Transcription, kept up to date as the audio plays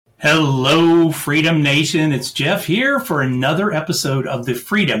Hello, Freedom Nation. It's Jeff here for another episode of the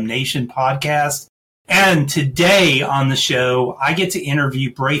Freedom Nation podcast. And today on the show, I get to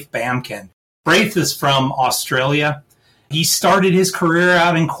interview Braith Bamkin. Braith is from Australia. He started his career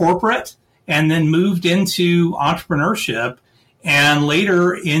out in corporate and then moved into entrepreneurship and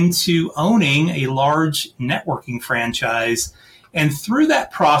later into owning a large networking franchise. And through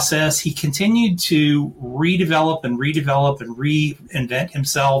that process, he continued to redevelop and reinvent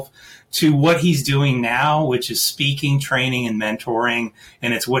himself to what he's doing now, which is speaking, training, and mentoring.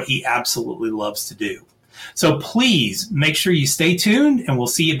 And it's what he absolutely loves to do. So please make sure you stay tuned, and we'll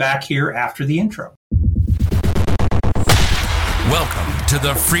see you back here after the intro. Welcome to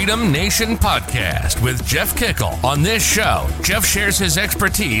the Freedom Nation podcast with Jeff Kickle. On this show, Jeff shares his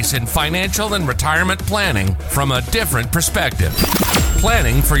expertise in financial and retirement planning from a different perspective.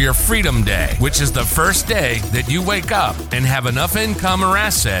 Planning for your Freedom Day, which is the first day that you wake up and have enough income or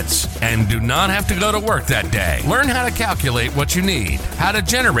assets and do not have to go to work that day. Learn how to calculate what you need, how to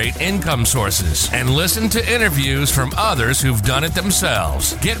generate income sources, and listen to interviews from others who've done it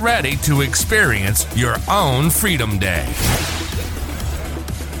themselves. Get ready to experience your own Freedom Day.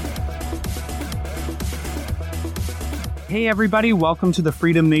 Hey, everybody. Welcome to the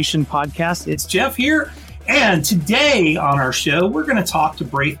Freedom Nation podcast. It's Jeff here. And today on our show, we're going to talk to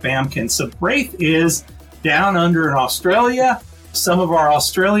Braith Bamkin. So Braith is down under in Australia. Some of our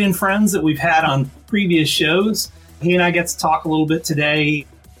Australian friends that we've had on previous shows, he and I get to talk a little bit today.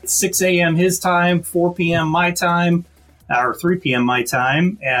 It's 6 a.m. his time, 4 p.m. my time, or 3 p.m. my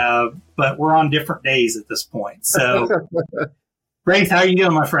time. But we're on different days at this point. So Braith, how are you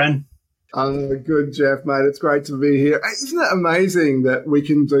doing, my friend? I'm good, Jeff, mate. It's great to be here. Isn't it amazing that we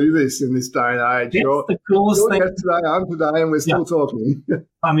can do this in this day and age? It's the coolest thing. Today, I'm today, and we're still talking.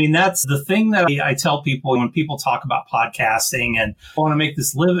 I mean, that's the thing that I tell people when people talk about podcasting and I want to make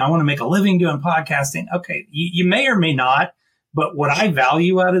this living. I want to make a living doing podcasting. Okay, you may or may not, but what I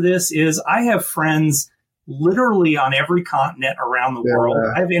value out of this is I have friends literally on every continent around the world.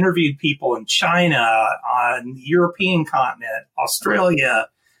 I've interviewed people in China, on the European continent, Australia.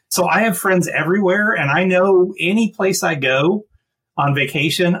 So I have friends everywhere, and I know any place I go on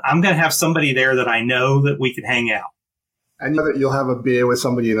vacation, I'm going to have somebody there that I know that we can hang out. And you know that you'll have a beer with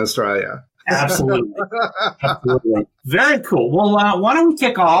somebody in Australia. Absolutely. Absolutely. Very cool. Well, why don't we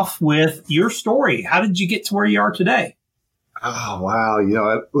kick off with your story? How did you get to where you are today? Oh, wow. You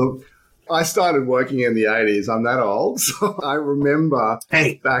know, look, I started working in the 80s. I'm that old. So I remember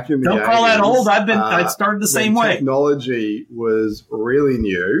back in the 80s. Don't call that old. I started the same way. Technology was really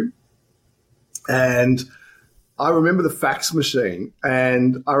new. And I remember the fax machine.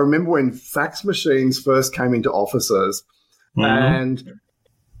 And I remember when fax machines first came into offices. Mm-hmm. And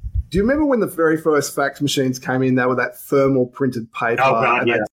do you remember when the very first fax machines came in? They were that thermal printed paper. Oh, God,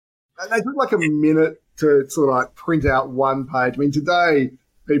 yeah. And they took like a minute to sort of like print out one page. I mean, today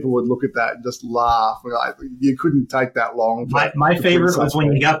people would look at that and just laugh. Like, you couldn't take that long. My favorite was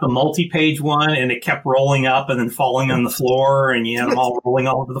when you got the multi-page one and it kept rolling up and then falling on the floor and you had them all rolling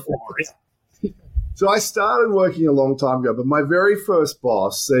all over the floor. So I started working a long time ago, but my very first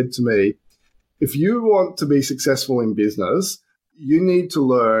boss said to me, if you want to be successful in business, you need to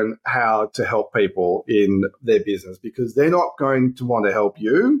learn how to help people in their business because they're not going to want to help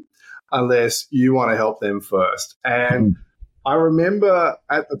you unless you want to help them first. And I remember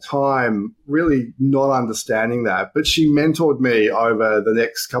at the time really not understanding that, but she mentored me over the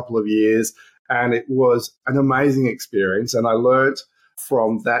next couple of years, and it was an amazing experience. And I learned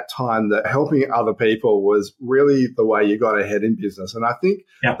from that time that helping other people was really the way you got ahead in business. And I think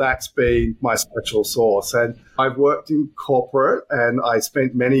that's been my special sauce. And I've worked in corporate, and I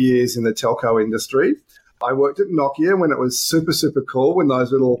spent many years in the telco industry. I worked at Nokia when it was super, super cool, when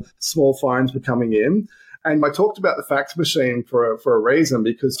those little small phones were coming in. And I talked about the fax machine for a reason,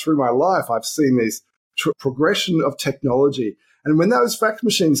 because through my life, I've seen this progression of technology. And when those fax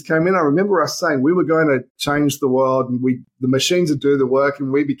machines came in, I remember us saying we were going to change the world and the machines would do the work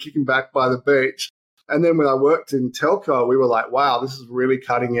and we'd be kicking back by the beach. And then when I worked in telco, we were like, wow, this is really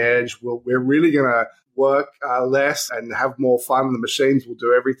cutting edge. We're really going to work less and have more fun, and the machines will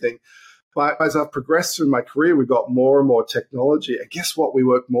do everything. But as I've progressed through my career, we've got more and more technology. And guess what? We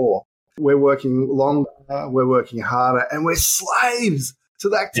work more. We're working longer, we're working harder, and we're slaves to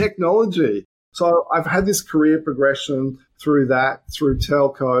that technology. So I've had this career progression through that, through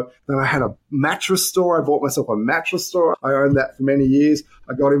telco. Then I had a mattress store. I bought myself a mattress store. I owned that for many years.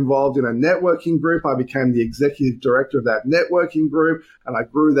 I got involved in a networking group. I became the executive director of that networking group, and I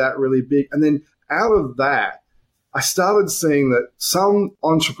grew that really big. And then out of that, I started seeing that some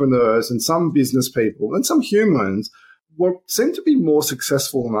entrepreneurs and some business people and some humans seemed to be more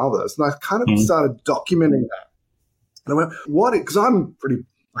successful than others. And I kind of started documenting that. And I went, what? Because I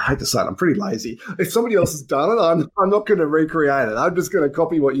hate to say it, I'm pretty lazy. If somebody else has done it, I'm not going to recreate it. I'm just going to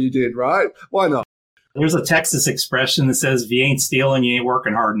copy what you did, right? Why not? There's a Texas expression that says, if you ain't stealing, you ain't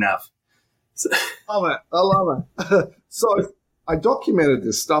working hard enough. I love it. So I documented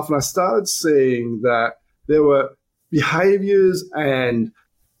this stuff, and I started seeing that there were behaviors and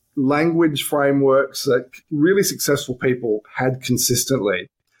language frameworks that really successful people had consistently.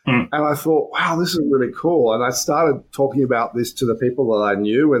 And I thought, wow, this is really cool. And I started talking about this to the people that I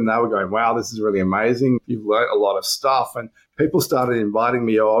knew, and they were going, wow, this is really amazing. You've learned a lot of stuff. And people started inviting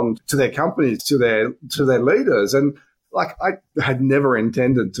me on to their companies, to their leaders. And like, I had never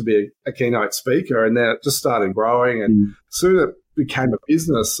intended to be a keynote speaker, and then it just started growing. And soon it became a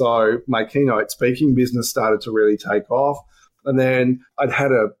business. So my keynote speaking business started to really take off. And then I'd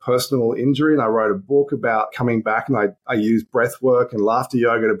had a personal injury, and I wrote a book about coming back, and I used breath work and laughter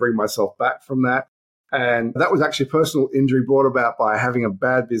yoga to bring myself back from that. And that was actually a personal injury brought about by having a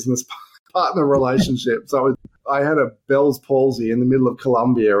bad business partner relationship. So I had a Bell's palsy in the middle of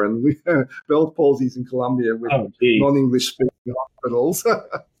Colombia, and Bell's palsy's in Colombia with non-English speaking hospitals.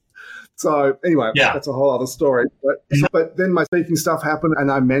 So anyway, that's a whole other story. But then my speaking stuff happened,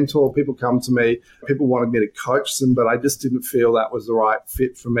 and I mentor. People come to me. People wanted me to coach them, but I just didn't feel that was the right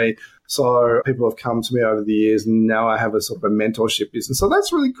fit for me. So people have come to me over the years, and now I have a sort of a mentorship business. So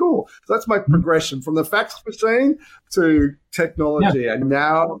that's really cool. So that's my progression from the fax machine to technology. And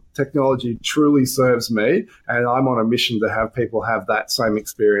now technology truly serves me, and I'm on a mission to have people have that same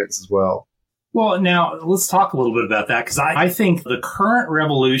experience as well. Well, now let's talk a little bit about that, because I think the current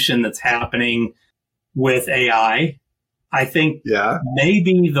revolution that's happening with AI, I think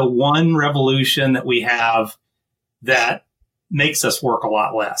maybe the one revolution that we have that makes us work a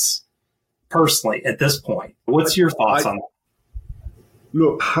lot less, personally, at this point. What's your thoughts on that?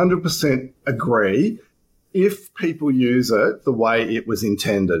 Look, 100% agree if people use it the way it was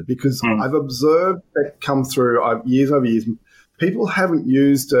intended, because I've observed that come through years over years. People haven't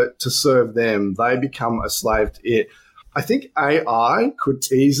used it to serve them. They become a slave to it. I think AI could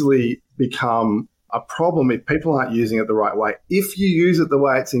easily become a problem if people aren't using it the right way. If you use it the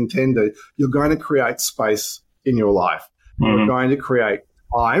way it's intended, you're going to create space in your life. You're going to create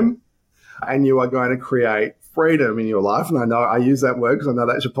time, and you are going to create freedom in your life. And I know I use that word because I know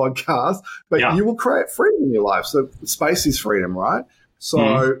that's your podcast, but you will create freedom in your life. So space is freedom, right?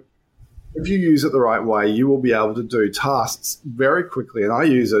 So if you use it the right way, you will be able to do tasks very quickly. And I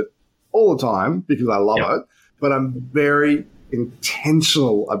use it all the time because I love it, but I'm very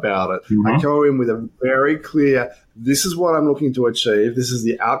intentional about it. I go in with a very clear, this is what I'm looking to achieve. This is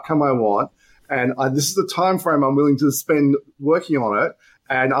the outcome I want. And this is the time frame I'm willing to spend working on it.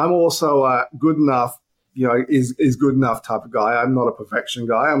 And I'm also a good enough, is good enough type of guy. I'm not a perfection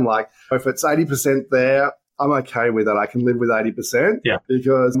guy. I'm like, if it's 80% there, I'm okay with it. I can live with 80%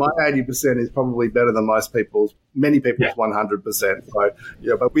 because my 80% is probably better than many people's 100%.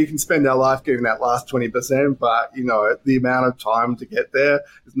 So, but we can spend our life getting that last 20%, but, the amount of time to get there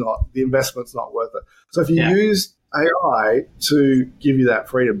the investment's not worth it. So if you use AI to give you that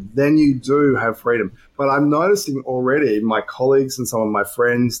freedom, then you do have freedom. But I'm noticing already my colleagues and some of my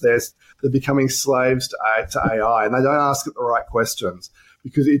friends, they're becoming slaves to AI, and they don't ask it the right questions.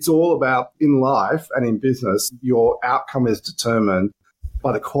 Because it's all about, in life and in business, your outcome is determined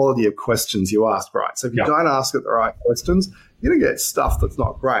by the quality of questions you ask, right? So if you don't ask it the right questions, you're going to get stuff that's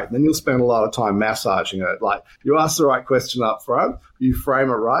not great. And then you'll spend a lot of time massaging it. Like, you ask the right question up front, you frame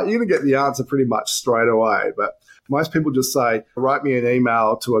it right, you're going to get the answer pretty much straight away. But most people just say, write me an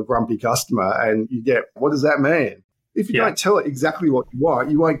email to a grumpy customer, and you get, what does that mean? If you don't tell it exactly what you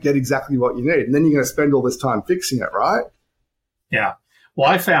want, you won't get exactly what you need. And then you're going to spend all this time fixing it, right? Yeah. Well,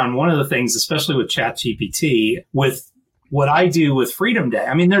 I found one of the things, especially with ChatGPT, with what I do with Freedom Day,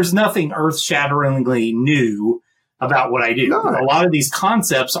 I mean, there's nothing earth-shatteringly new about what I do. No. A lot of these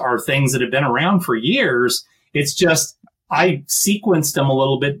concepts are things that have been around for years. It's just I sequenced them a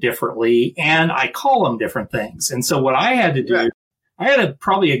little bit differently, and I call them different things. And so what I had to do, I had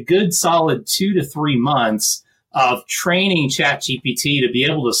probably a good solid 2 to 3 months of training ChatGPT to be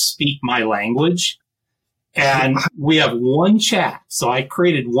able to speak my language. And we have one chat. So I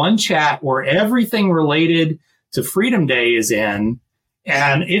created one chat where everything related to Freedom Day is in.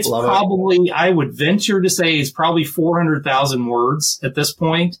 And it's I would venture to say, is probably 400,000 words at this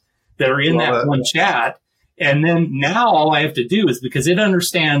point that are in that one chat. And then now all I have to do is, because it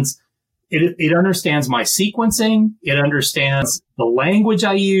understands my sequencing. It understands the language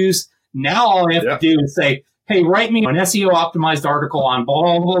I use. Now all I have to do is say, hey, write me an SEO optimized article on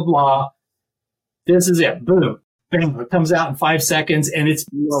blah, blah, blah. This is it. Boom. bam, it comes out in 5 seconds, and it's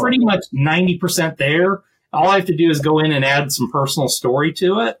pretty much 90% there. All I have to do is go in and add some personal story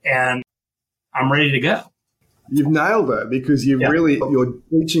to it, and I'm ready to go. You've nailed it, because you're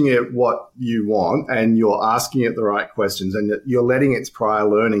teaching it what you want, and you're asking it the right questions, and you're letting its prior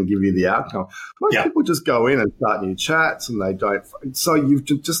learning give you the outcome. Most people just go in and start new chats, and they don't. So you've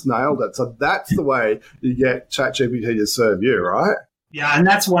just nailed it. So that's the way you get ChatGPT to serve you, right? Yeah, and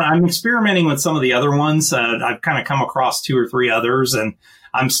that's what I'm experimenting with. Some of the other ones. I've kind of come across 2 or 3 others, and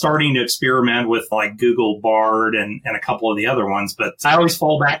I'm starting to experiment with like Google Bard and a couple of the other ones. But I always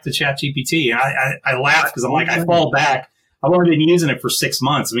fall back to ChatGPT, and I laugh because I'm like, I fall back. I've only been using it for 6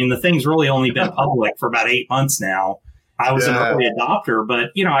 months. I mean, the thing's really only been public for about 8 months now. I was an early adopter, but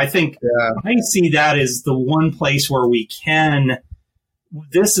I think I see that as the one place where we can.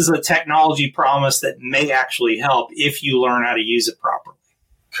 This is a technology promise that may actually help if you learn how to use it properly.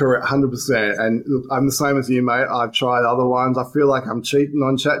 Correct, 100%. And I'm the same as you, mate. I've tried other ones. I feel like I'm cheating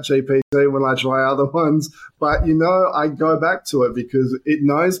on ChatGPT when I try other ones. But, I go back to it because it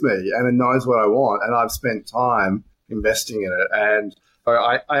knows me and it knows what I want. And I've spent time investing in it. And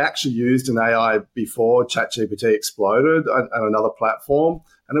I actually used an AI before ChatGPT exploded on another platform.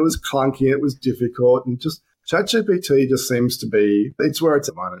 And it was clunky. It was difficult. And just ChatGPT just seems to be, it's where it's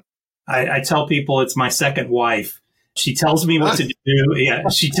at the moment. I tell people it's my second wife. She tells me what to do. Yeah,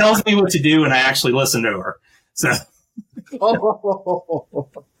 she tells me what to do, and I actually listen to her. So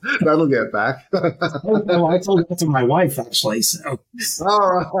that'll get back. I told that to my wife, actually. So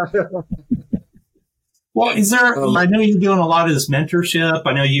all right. Well, is there? I know you're doing a lot of this mentorship.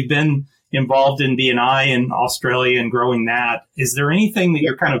 I know you've been involved in BNI in Australia and growing that. Is there anything that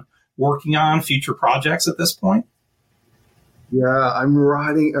you're kind of working on, future projects at this point? Yeah, I'm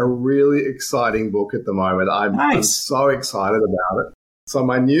writing a really exciting book at the moment. I'm so excited about it. So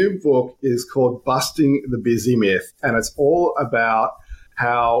my new book is called Busting the Busy Myth, and it's all about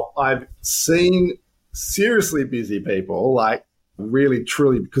how I've seen seriously busy people, like really,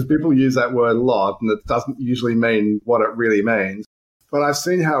 truly, because people use that word a lot, and it doesn't usually mean what it really means. But I've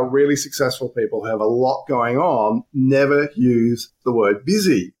seen how really successful people who have a lot going on never use the word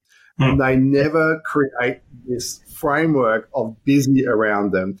busy. And they never create this framework of busy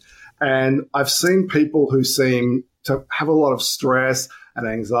around them. And I've seen people who seem to have a lot of stress and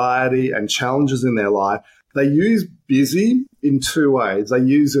anxiety and challenges in their life. They use busy in 2 ways. They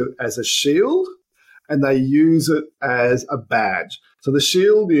use it as a shield, and they use it as a badge. So the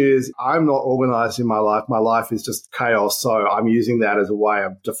shield is, I'm not organized in my life. My life is just chaos. So I'm using that as a way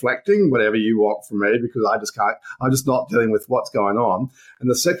of deflecting whatever you want from me, because I'm just not dealing with what's going on. And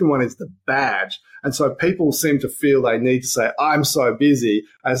the second one is the badge. And so people seem to feel they need to say, I'm so busy,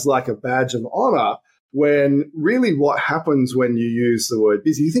 as like a badge of honor, when really what happens when you use the word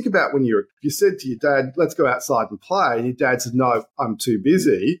busy, you think about when you said to your dad, let's go outside and play, and your dad said, no, I'm too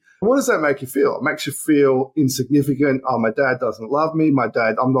busy. What does that make you feel? It makes you feel insignificant. Oh, my dad doesn't love me.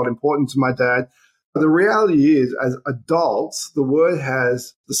 I'm not important to my dad. But the reality is, as adults, the word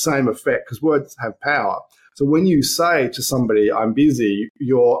has the same effect, because words have power. So when you say to somebody, I'm busy,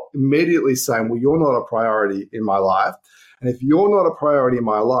 you're immediately saying, well, you're not a priority in my life. And if you're not a priority in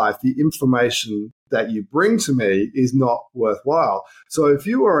my life, the information that you bring to me is not worthwhile. So if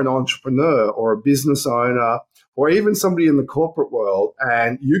you are an entrepreneur or a business owner, or even somebody in the corporate world,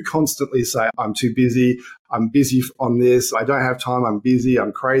 and you constantly say, I'm too busy, I'm busy on this, I don't have time, I'm busy,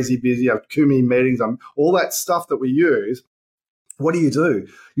 I'm crazy busy, I have too many meetings, I'm all that stuff that we use, what do?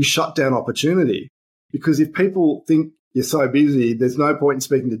 You shut down opportunity. Because if people think you're so busy, there's no point in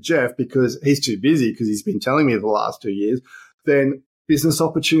speaking to Jeff because he's too busy, because he's been telling me the last 2 years, then business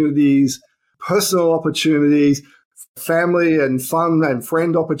opportunities, personal opportunities, family and fun and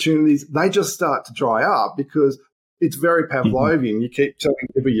friend opportunities, they just start to dry up, because it's very Pavlovian. You keep telling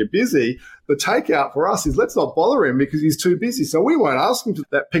people you're busy. The takeout for us is, let's not bother him because he's too busy. So we won't ask him to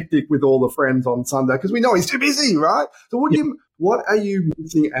that picnic with all the friends on Sunday because we know he's too busy, right? So what are you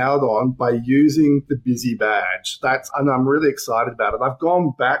missing out on by using the busy badge? And I'm really excited about it. I've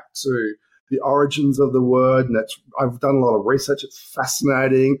gone back to the origins of the word, and I've done a lot of research. It's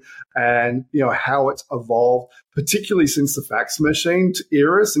fascinating, and how it's evolved, particularly since the fax machine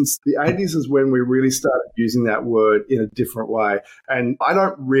era. Since the 80s is when we really started using that word in a different way. And I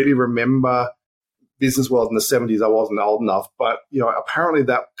don't really remember business world in the 70s. I wasn't old enough, but apparently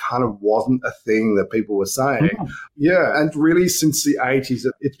that kind of wasn't a thing that people were saying. Yeah, and really since the 80s,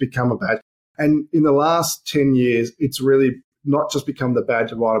 it's become a badge. And in the last 10 years, it's really not just become the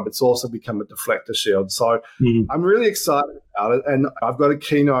badge of honor, but it's also become a deflector shield. So I'm really excited about it. And I've got a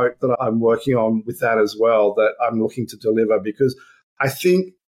keynote that I'm working on with that as well that I'm looking to deliver, because I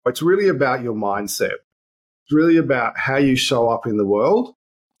think it's really about your mindset. It's really about how you show up in the world.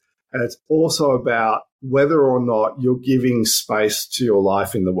 And it's also about whether or not you're giving space to your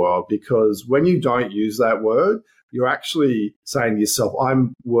life in the world. Because when you don't use that word, you're actually saying to yourself,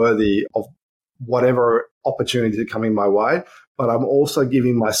 I'm worthy of whatever opportunities are coming my way, but I'm also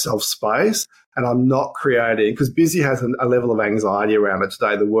giving myself space and I'm not creating, because busy has a level of anxiety around it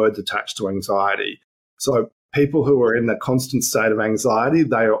today. The word's attached to anxiety. So people who are in a constant state of anxiety,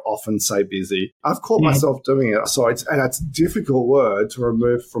 they often say busy. I've caught myself doing it. So it's a difficult word to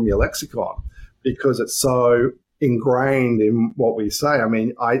remove from your lexicon because it's so ingrained in what we say. I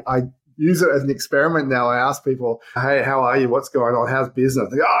mean, I use it as an experiment now. I ask people, hey, how are you? What's going on? How's business?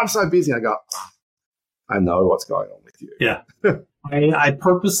 They go, oh, I'm so busy. I go, I know what's going on with you. Yeah. I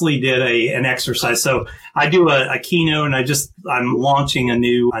purposely did an exercise. So I do a keynote and I'm launching a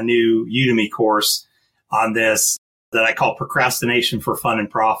new Udemy course on this that I call Procrastination for Fun and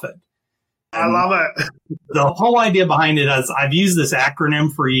Profit. I love it. The whole idea behind it is I've used this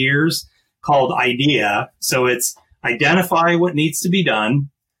acronym for years called IDEA. So it's identify what needs to be done,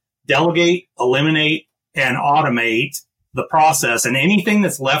 delegate, eliminate, and automate the process. And anything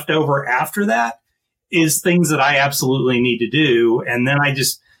that's left over after that is things that I absolutely need to do. And then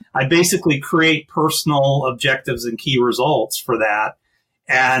I basically create personal objectives and key results for that.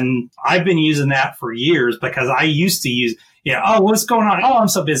 And I've been using that for years because I used to use, oh, what's going on? Oh, I'm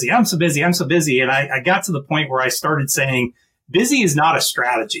so busy. I'm so busy. I'm so busy. And I got to the point where I started saying busy is not a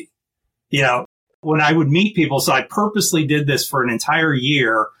strategy. When I would meet people, so I purposely did this for an entire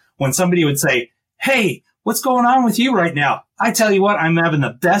year. When somebody would say, hey, what's going on with you right now? I tell you what, I'm having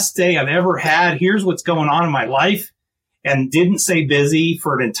the best day I've ever had. Here's what's going on in my life. And didn't say busy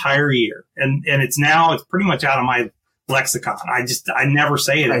for an entire year. And it's pretty much out of my lexicon. I never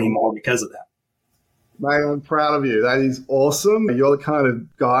say it anymore because of that. Mate, I'm proud of you. That is awesome. You're the kind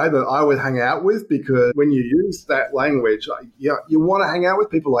of guy that I would hang out with because when you use that language, you want to hang out with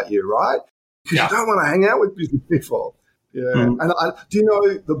people like you, right? Because you don't want to hang out with busy people. Yeah. Mm-hmm. And do you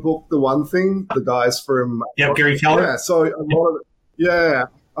know the book, The One Thing, the guys from... Yeah, Gary Keller. Yeah, so a lot of... Yeah.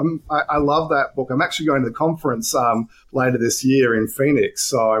 I love that book. I'm actually going to the conference later this year in Phoenix,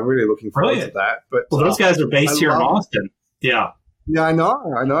 so I'm really looking forward to that. But those guys are based here in Austin. Yeah. Yeah, I know.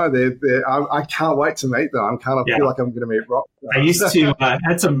 I can't wait to meet them. I kind of feel like I'm going to meet Rock. I used to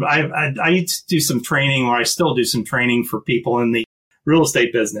I used to do some training, or I still do some training for people in the real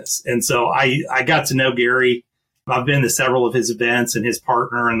estate business, and so I got to know Gary. I've been to several of his events, and his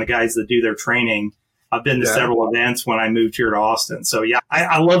partner and the guys that do their training. I've been to several events when I moved here to Austin. So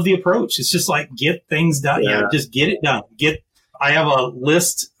I love the approach. It's just like get things done. Just get it done. I have a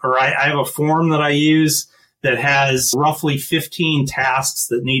list, or I have a form that I use that has roughly 15 tasks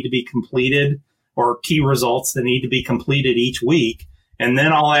that need to be completed or key results that need to be completed each week. And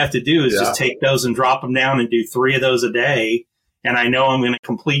then all I have to do is just take those and drop them down and do 3 of those a day. And I know I'm going to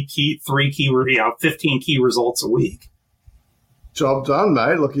complete 15 key results a week. Job done,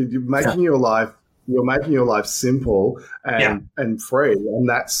 mate. Look, you're making your life simple and free. And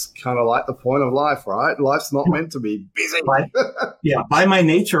that's kind of like the point of life, right? Life's not meant to be busy. By my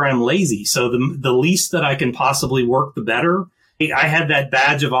nature, I'm lazy. So the least that I can possibly work, the better. I had that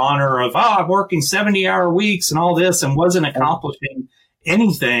badge of honor of, I'm working 70-hour weeks and all this and wasn't accomplishing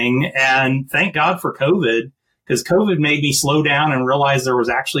anything. And thank God for COVID, because COVID made me slow down and realize there was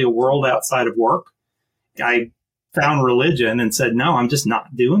actually a world outside of work. I found religion and said, no, I'm just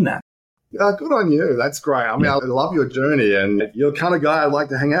not doing that. Good on you. That's great. I mean, I love your journey, and you're the kind of guy I'd like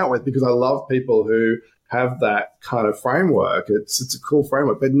to hang out with because I love people who have that kind of framework. It's a cool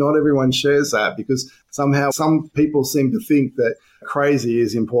framework, but not everyone shares that because somehow some people seem to think that crazy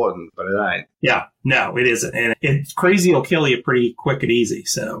is important, but it ain't. Yeah, no, it isn't. And crazy will kill you pretty quick and easy.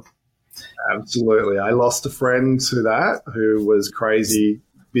 So, absolutely. I lost a friend to that who was crazy,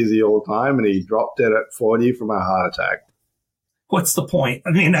 busy all the time, and he dropped dead at 40 from a heart attack. What's the point?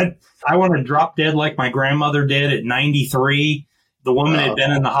 I mean, I want to drop dead like my grandmother did at 93. The woman had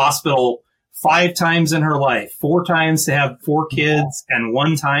been in the hospital 5 times in her life, 4 times to have 4 kids, and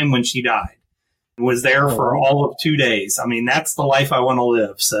 1 time when she died. Was there for all of 2 days. I mean, that's the life I want to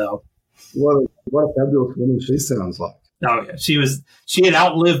live. So, what a fabulous woman she sounds like. Oh yeah, she had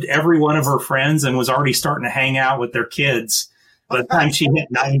outlived every one of her friends and was already starting to hang out with their kids by the time she hit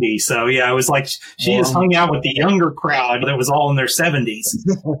 90. So yeah, it was like she just hung out with the younger crowd that was all in their 70s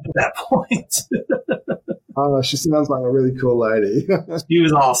at that point. She sounds like a really cool lady. She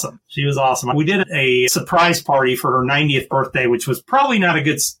was awesome. We did a surprise party for her 90th birthday, which was probably not a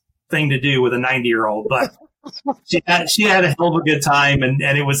good thing to do with a 90-year-old, but she had a hell of a good time, and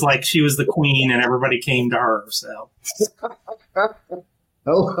it was like she was the queen and everybody came to her. So I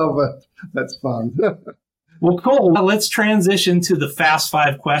love it. That's fun. Well, cool. Now let's transition to the fast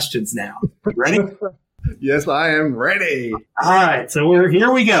 5 questions now. Ready? Yes, I am ready. All right. So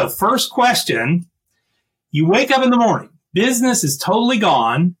here we go. First question. You wake up in the morning. Business is totally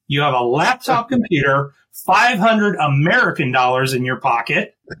gone. You have a laptop computer, $500 American dollars in your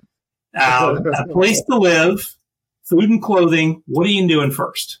pocket, a place to live, food and clothing. What are you doing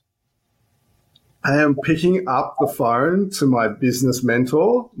first? I am picking up the phone to my business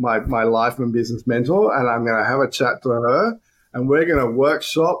mentor, my life and business mentor, and I'm going to have a chat to her, and we're going to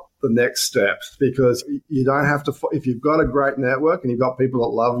workshop the next steps, because you don't have to, if you've got a great network and you've got people that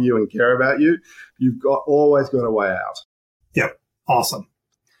love you and care about you, always got a way out. Yep. Awesome.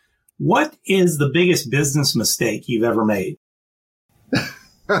 What is the biggest business mistake you've ever made?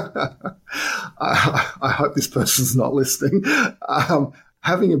 I hope this person's not listening.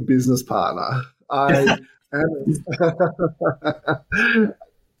 Having a business partner.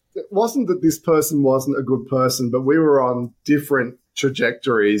 It wasn't that this person wasn't a good person, but we were on different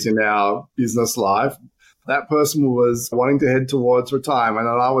trajectories in our business life. That person was wanting to head towards retirement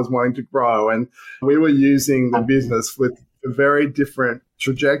and I was wanting to grow, and we were using the business with very different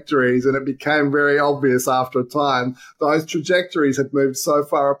trajectories, and it became very obvious after a time those trajectories had moved so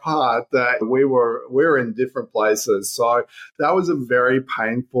far apart that we were in different places. So that was a very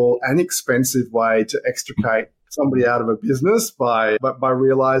painful and expensive way to extricate somebody out of a business by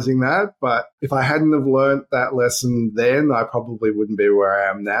realizing that. But if I hadn't have learned that lesson then, I probably wouldn't be where I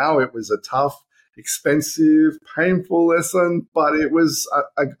am now. It was a tough, expensive, painful lesson, but it was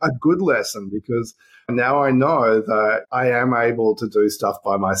a good lesson, because now I know that I am able to do stuff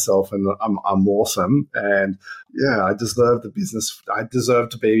by myself, and I'm awesome. And yeah, I deserve the business. I deserve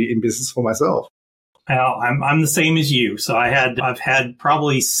to be in business for myself. Well, I'm the same as you. So I've had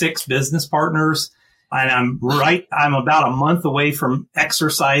probably 6 business partners, and I'm about a month away from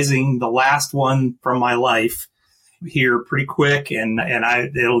exercising the last one from my life here pretty quick. And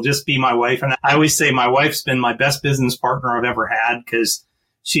it'll just be my wife. And I always say my wife's been my best business partner I've ever had, because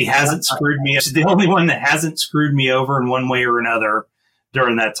she hasn't screwed me. She's the only one that hasn't screwed me over in one way or another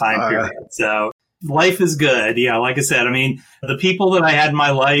during that time period. So life is good. Yeah, like I said, I mean, the people that I had in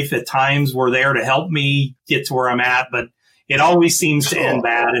my life at times were there to help me get to where I'm at, but it always seems to end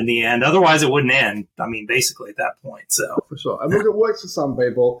bad in the end. Otherwise, it wouldn't end. I mean, basically at that point. So for sure. I mean, it works for some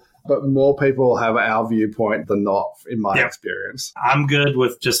people, but more people have our viewpoint than not, in my experience. I'm good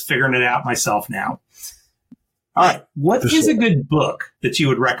with just figuring it out myself now. All right. What is a good book that you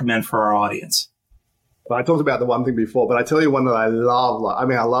would recommend for our audience? Well, I talked about the one thing before, but I tell you one that I love. I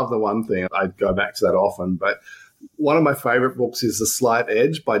mean, I love the one thing. I go back to that often, but one of my favorite books is The Slight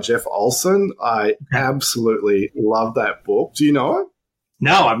Edge by Jeff Olson. I absolutely love that book. Do you know it?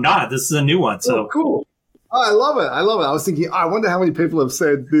 No, I'm not. This is a new one. So cool. Oh, I love it. I love it. I was thinking, I wonder how many people have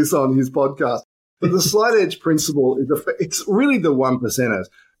said this on his podcast. But the Slight Edge principle it's really the 1%ers.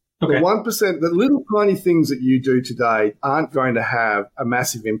 Okay. The 1%, the little tiny things that you do today aren't going to have a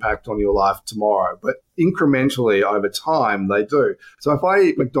massive impact on your life tomorrow, but incrementally over time they do. So if I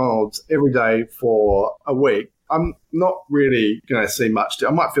eat McDonald's every day for a week, I'm not really going to see much. I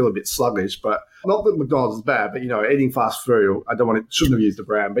might feel a bit sluggish, but not that McDonald's is bad, but, eating fast food, shouldn't have used the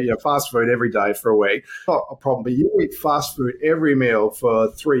brand, but, fast food every day for a week, not a problem. But you eat fast food every meal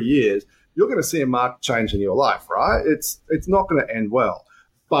for 3 years, you're going to see a marked change in your life, right? It's not going to end well.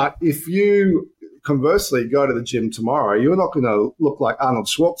 But if you conversely go to the gym tomorrow, you're not going to look like Arnold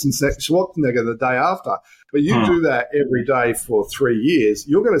Schwarzenegger the day after. But you do that every day for 3 years,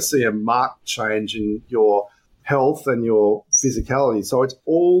 you're going to see a marked change in your health and your physicality. So it's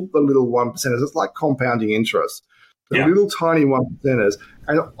all the little 1%ers. It's like compounding interest. The little tiny 1%ers.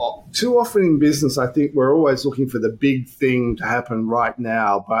 And too often in business, I think we're always looking for the big thing to happen right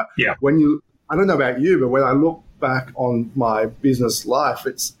now. But I don't know about you, but when I look back on my business life,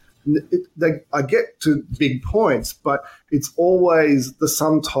 I get to big points, but it's always the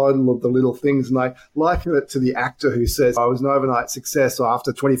sum total of the little things. And I liken it to the actor who says, I was an overnight success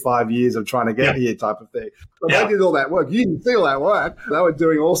after 25 years of trying to get here type of thing. But they did all that work. You didn't see all that work. They were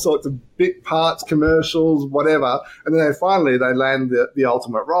doing all sorts of big parts, commercials, whatever. And then they land the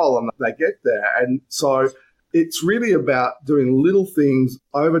ultimate role and they get there. And so it's really about doing little things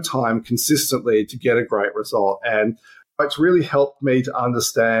over time consistently to get a great result. And it's really helped me to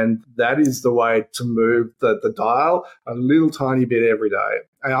understand that is the way to move the dial a little tiny bit every day.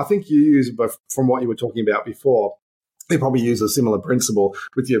 And I think you use, from what you were talking about before, you probably use a similar principle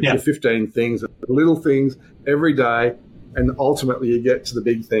with your 15 things, little things every day, and ultimately you get to the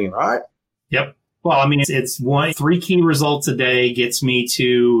big thing, right? Yep. Well, I mean, it's 3 key results a day gets me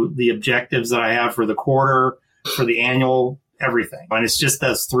to the objectives that I have for the quarter, for the annual, everything. And it's just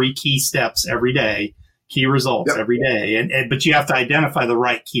those 3 key steps every day Key results every day. But you have to identify the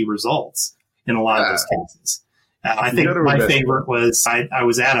right key results in a lot of those cases. I think my favorite was I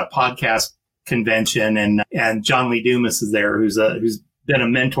was at a podcast convention and John Lee Dumas is there, who's been a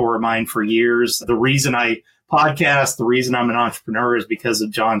mentor of mine for years. The reason I podcast, the reason I'm an entrepreneur is because of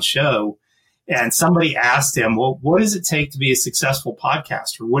John's show. And somebody asked him, well, what does it take to be a successful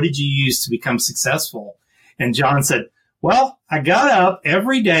podcaster? What did you use to become successful? And John said, well, I got up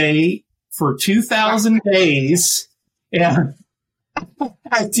every day for 2,000 days and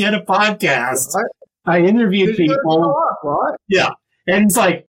I did a podcast. I interviewed people. Right? Yeah. And it's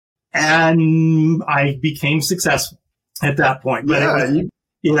like, and I became successful at that point. But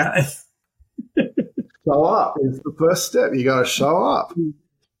show up is the first step. You got to show up.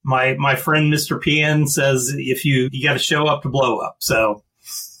 My friend Mr. PN says if you got to show up to blow up. So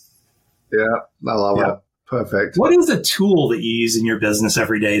yeah, I love it. Perfect. What is a tool that you use in your business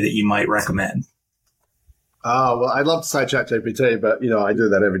every day that you might recommend? Well, I'd love to say ChatGPT, but I do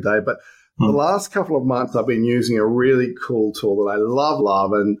that every day. But the last couple of months, I've been using a really cool tool that I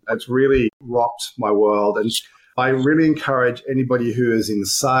love, and it's really rocked my world. And I really encourage anybody who is in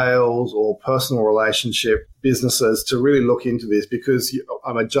sales or personal relationship businesses to really look into this, because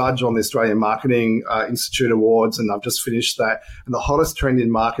I'm a judge on the Australian Marketing Institute Awards, and I've just finished that. And the hottest trend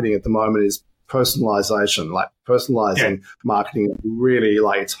in marketing at the moment is personalization, like personalizing marketing. Really,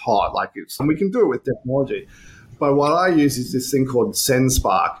 it's hot, and we can do it with technology. But what I use is this thing called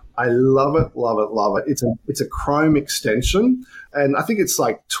SendSpark. I love it, love it, love it. It's a Chrome extension, and I think it's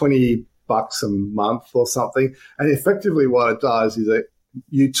like $20 a month or something. And effectively what it does is that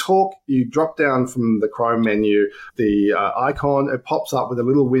you drop down from the Chrome menu, the icon, it pops up with a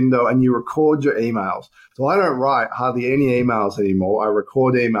little window and you record your emails. So I don't write hardly any emails anymore. I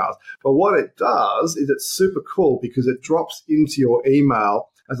record emails. But what it does is it's super cool because it drops into your email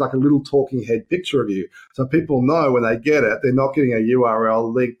as like a little talking head picture of you. So people know when they get it, they're not getting a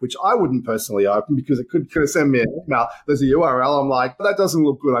URL link, which I wouldn't personally open because it could send me an email. There's a URL. I'm like, that doesn't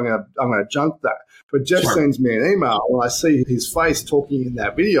look good. I'm going to junk that. But Jeff sends me an email. When I see his face talking in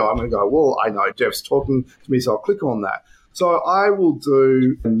that video, I'm going to go, well, I know Jeff's talking to me, so I'll click on that. So I will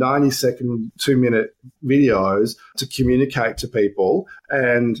do 90-second, 2-minute videos to communicate to people.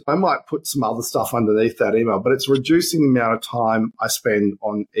 And I might put some other stuff underneath that email, but it's reducing the amount of time I spend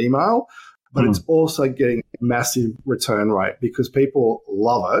on email. But it's also getting a massive return rate because people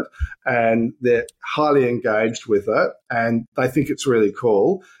love it and they're highly engaged with it and they think it's really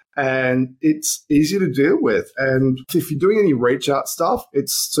cool. And it's easy to deal with. And if you're doing any reach out stuff,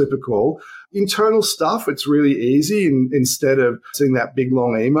 it's super cool. Internal stuff, it's really easy instead of seeing that big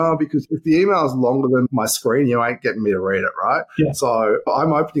long email, because if the email is longer than my screen, you ain't getting me to read it, right? Yeah. So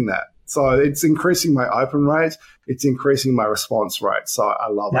I'm opening that. So it's increasing my open rate. It's increasing my response rate. So I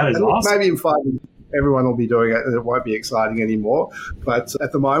love that. Is and awesome. Maybe in 5 years, everyone will be doing it and it won't be exciting anymore. But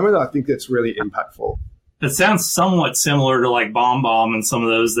at the moment, I think it's really impactful. It sounds somewhat similar to like BombBomb and some of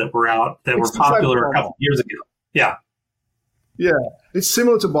those that were out that were popular a couple of years ago. Yeah. Yeah. It's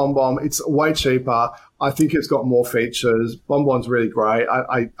similar to BombBomb. It's way cheaper. I think it's got more features. BombBomb's really great.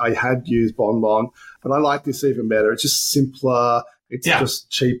 I had used BombBomb, but I like this even better. It's just simpler. It's just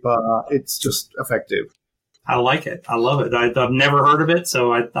cheaper. It's just effective. I like it. I love it. I've never heard of it,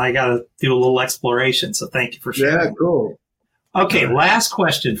 so I got to do a little exploration. So thank you for sharing. Yeah, cool. Okay, last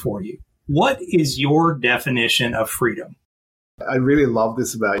question for you. What is your definition of freedom? I really love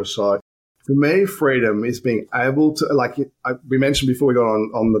this about your show. For me, freedom is being able to, like we mentioned before we got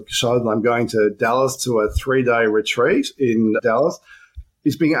on the show that I'm going to Dallas to a 3-day retreat in Dallas,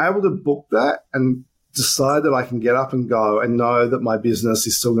 is being able to book that and decide that I can get up and go and know that my business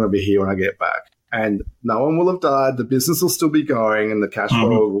is still going to be here when I get back. And no one will have died. The business will still be going and the cash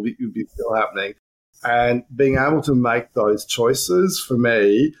flow will be still happening. And being able to make those choices for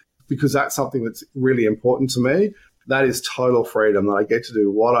me, because that's something that's really important to me, that is total freedom, that I get to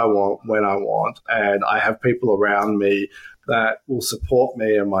do what I want, when I want, and I have people around me that will support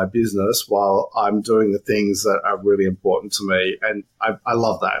me and my business while I'm doing the things that are really important to me. And I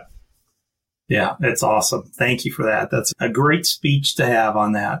love that. Yeah, that's awesome. Thank you for that. That's a great speech to have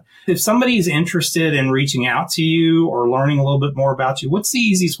on that. If somebody's interested in reaching out to you or learning a little bit more about you, what's the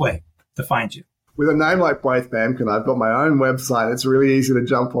easiest way to find you? With a name like Braith Bamkin, I've got my own website. It's really easy to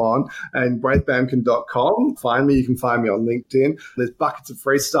jump on, and braithbamkin.com. Find me. You can find me on LinkedIn. There's buckets of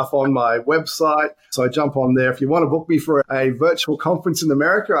free stuff on my website. So jump on there. If you want to book me for a virtual conference in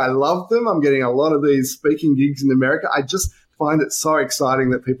America, I love them. I'm getting a lot of these speaking gigs in America. I just find it so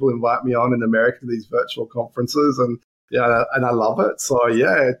exciting that people invite me on in America to these virtual conferences, and I love it. So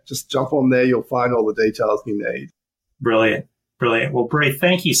just jump on there. You'll find all the details you need. Brilliant. Brilliant. Well, Braith,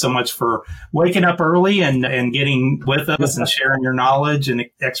 thank you so much for waking up early and getting with us and sharing your knowledge and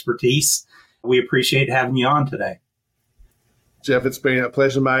expertise. We appreciate having you on today. Jeff, it's been a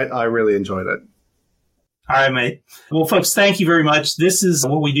pleasure, mate. I really enjoyed it. All right, mate. Well, folks, thank you very much. This is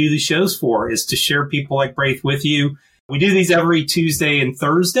what we do these shows for, is to share people like Braith with you. We do these every Tuesday and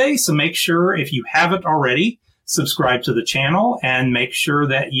Thursday, so make sure, if you haven't already, subscribe to the channel and make sure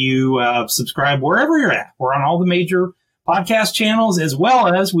that you subscribe wherever you're at. We're on all the major podcast channels, as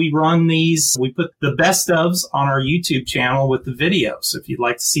well as we run these. We put the best ofs on our YouTube channel with the video. So if you'd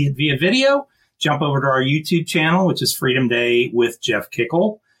like to see it via video, jump over to our YouTube channel, which is Freedom Day with Jeff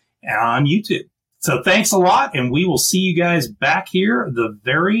Kickle on YouTube. So thanks a lot, and we will see you guys back here the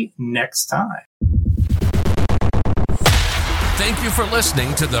very next time. Thank you for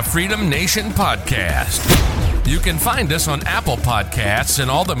listening to the Freedom Nation podcast. You can find us on Apple Podcasts and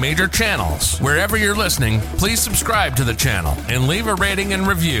all the major channels. Wherever you're listening, please subscribe to the channel and leave a rating and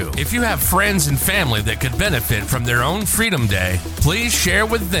review. If you have friends and family that could benefit from their own Freedom Day, please share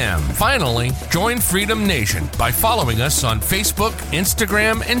with them. Finally, join Freedom Nation by following us on Facebook,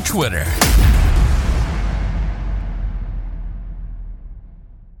 Instagram, and Twitter.